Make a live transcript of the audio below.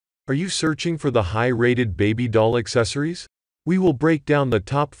Are you searching for the high-rated baby doll accessories? We will break down the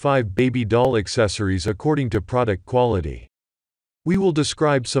top 5 baby doll accessories according to product quality. We will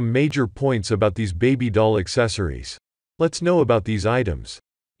describe some major points about these baby doll accessories. Let's know about these items.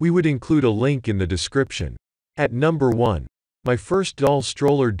 We would include a link in the description. At number 1. My first doll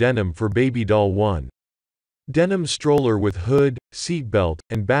stroller denim for baby doll 1. Denim stroller with hood, seatbelt,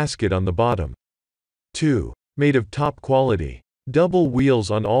 and basket on the bottom. 2. Made of top quality. Double wheels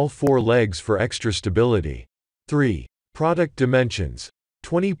on all 4 legs for extra stability. 3. Product dimensions.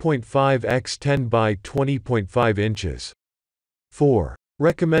 20.5 x 10 by 20.5 inches. 4.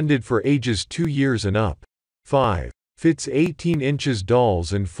 Recommended for ages 2 years and up. 5. Fits 18 inches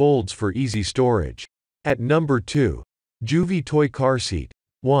dolls and folds for easy storage. At number 2. Joovy Toy Car Seat.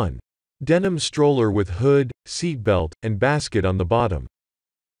 1. Denim stroller with hood, seatbelt, and basket on the bottom.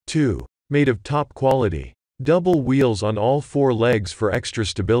 2. Made of top quality. Double wheels on all 4 legs for extra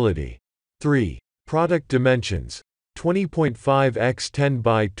stability. 3. Product dimensions. 20.5 x 10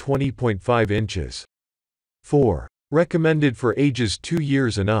 by 20.5 inches. 4. Recommended for ages 2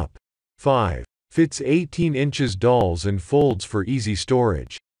 years and up. 5. Fits 18 inches dolls and folds for easy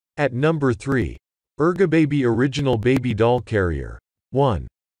storage. At number 3. Ergobaby Original Baby Doll Carrier. 1.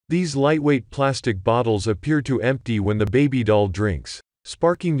 These lightweight plastic bottles appear to empty when the baby doll drinks,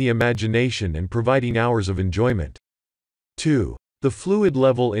 sparking the imagination and providing hours of enjoyment. 2. The fluid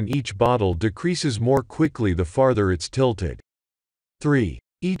level in each bottle decreases more quickly the farther it's tilted. 3.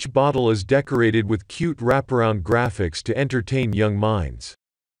 Each bottle is decorated with cute wraparound graphics to entertain young minds.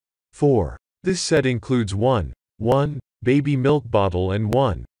 4. This set includes 1 baby milk bottle and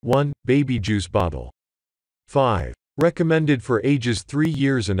 1 baby juice bottle. 5. Recommended for ages 3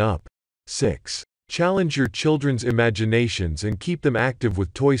 years and up. 6. Challenge your children's imaginations and keep them active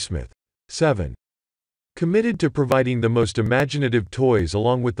with Toysmith. 7. Committed to providing the most imaginative toys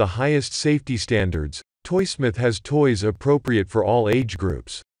along with the highest safety standards, Toysmith has toys appropriate for all age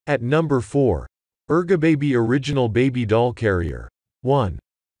groups. At number 4. Ergobaby Original Baby Doll Carrier. 1.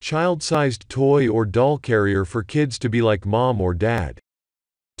 Child-sized toy or doll carrier for kids to be like mom or dad.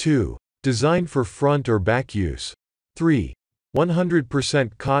 2. Designed for front or back use. 3.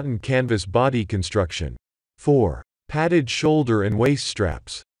 100% cotton canvas body construction. 4. Padded shoulder and waist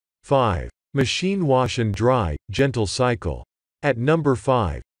straps. 5. Machine wash and dry, gentle cycle. At number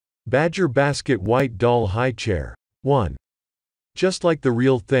 5. Badger Basket White Doll High Chair. 1. Just like the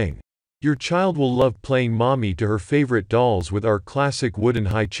real thing, your child will love playing mommy to her favorite dolls with our classic wooden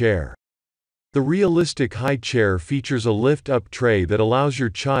high chair. The realistic high chair features a lift-up tray that allows your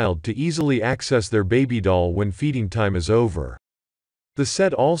child to easily access their baby doll when feeding time is over. The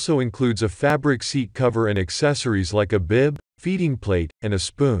set also includes a fabric seat cover and accessories like a bib, feeding plate, and a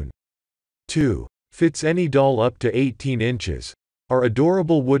spoon. 2. Fits any doll up to 18 inches. Our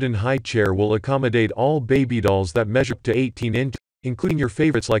adorable wooden high chair will accommodate all baby dolls that measure up to 18 inches, including your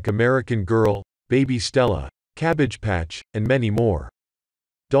favorites like American Girl, Baby Stella, Cabbage Patch, and many more.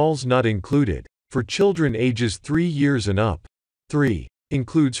 Dolls not included. For children ages 3 years and up. 3.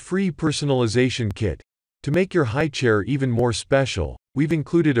 Includes free personalization kit. To make your high chair even more special, we've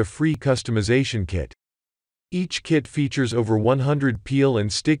included a free customization kit. Each kit features over 100 peel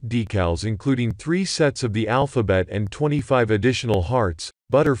and stick decals including 3 sets of the alphabet and 25 additional hearts,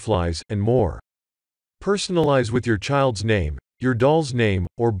 butterflies, and more. Personalize with your child's name, your doll's name,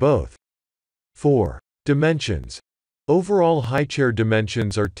 or both. 4. Dimensions. Overall high chair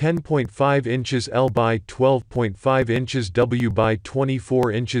dimensions are 10.5 inches L by 12.5 inches W by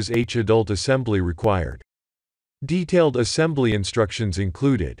 24 inches H. Adult assembly required. Detailed assembly instructions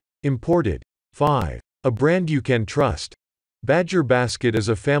included. Imported. 5. A brand you can trust. Badger Basket is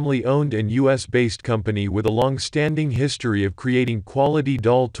a family-owned and US-based company with a long-standing history of creating quality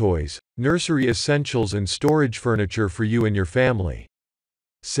doll toys, nursery essentials and storage furniture for you and your family.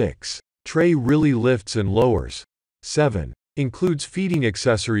 6. Tray really lifts and lowers. 7. Includes feeding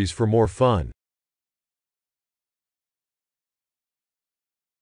accessories for more fun.